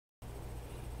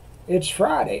It's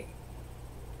Friday,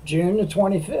 June the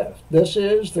 25th. This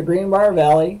is the Greenbrier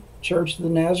Valley Church of the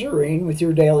Nazarene with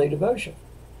your daily devotion.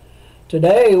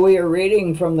 Today we are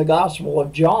reading from the Gospel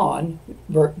of John,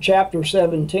 chapter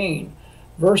 17,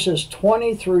 verses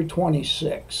 20 through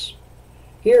 26.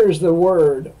 Here's the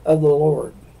word of the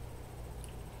Lord.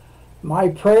 My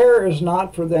prayer is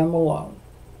not for them alone.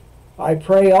 I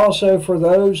pray also for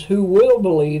those who will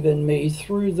believe in me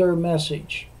through their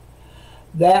message,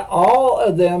 that all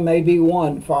of them may be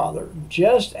one, Father,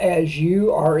 just as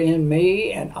you are in me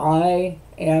and I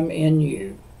am in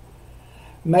you.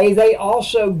 May they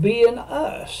also be in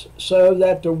us, so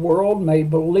that the world may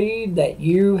believe that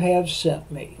you have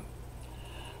sent me.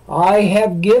 I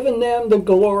have given them the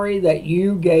glory that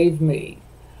you gave me,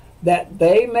 that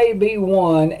they may be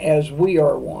one as we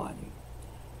are one,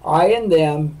 I and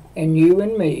them and you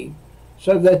and me,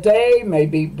 so that they may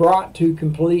be brought to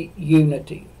complete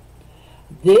unity.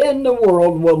 Then the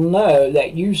world will know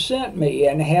that you sent me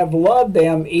and have loved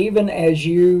them even as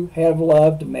you have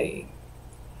loved me.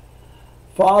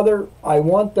 Father, I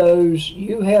want those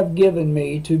you have given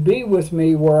me to be with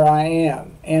me where I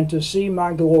am and to see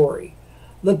my glory,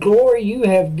 the glory you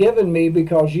have given me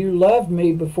because you loved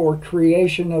me before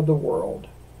creation of the world.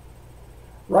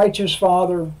 Righteous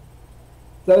Father,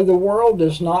 though the world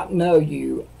does not know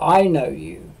you, I know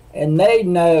you, and they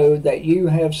know that you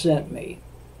have sent me.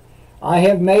 I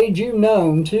have made you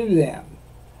known to them,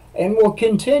 and will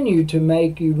continue to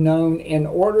make you known in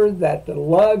order that the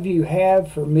love you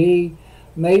have for me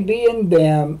may be in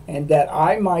them, and that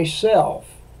I myself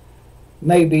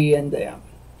may be in them.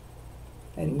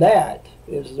 And that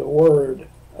is the word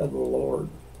of the Lord.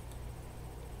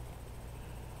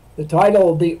 The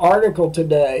title of the article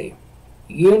today,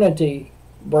 Unity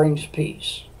Brings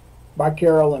Peace, by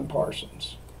Carolyn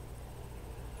Parsons.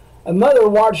 A mother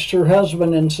watched her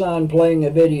husband and son playing a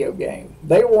video game.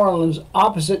 They were on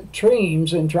opposite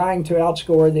teams and trying to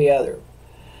outscore the other.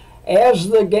 As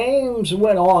the games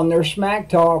went on, their smack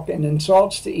talk and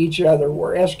insults to each other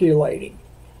were escalating.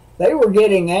 They were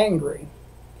getting angry.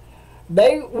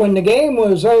 When the game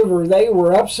was over, they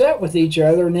were upset with each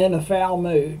other and in a foul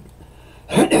mood.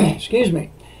 Excuse me.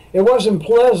 It wasn't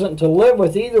pleasant to live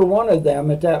with either one of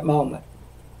them at that moment.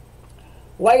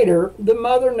 Later, the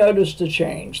mother noticed a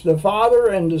change. The father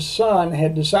and the son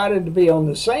had decided to be on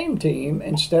the same team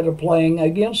instead of playing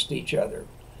against each other.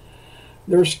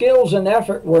 Their skills and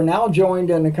effort were now joined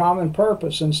in a common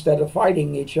purpose instead of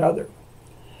fighting each other.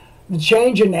 The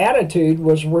change in attitude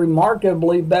was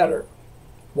remarkably better.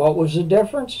 What was the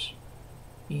difference?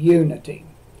 Unity.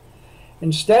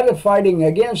 Instead of fighting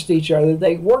against each other,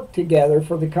 they worked together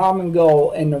for the common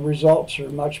goal, and the results are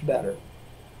much better.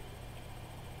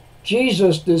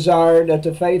 Jesus desired that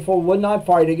the faithful would not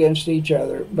fight against each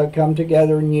other, but come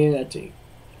together in unity,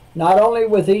 not only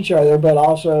with each other, but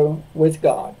also with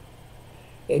God.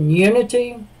 In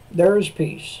unity, there is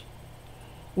peace.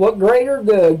 What greater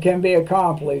good can be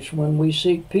accomplished when we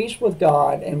seek peace with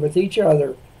God and with each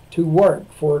other to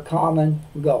work for a common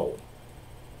goal?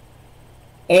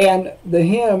 And the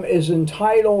hymn is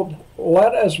entitled,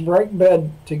 Let Us Break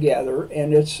Bread Together,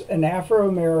 and it's an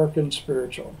Afro-American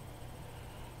spiritual.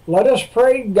 Let us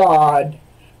praise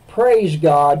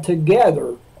God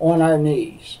together on our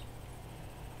knees.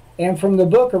 And from the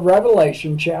book of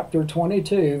Revelation, chapter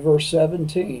 22, verse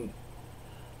 17,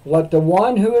 let the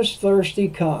one who is thirsty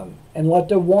come, and let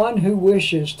the one who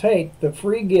wishes take the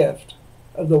free gift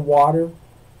of the water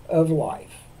of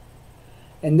life.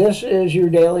 And this is your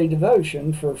daily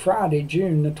devotion for Friday,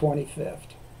 June the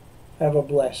 25th. Have a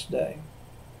blessed day.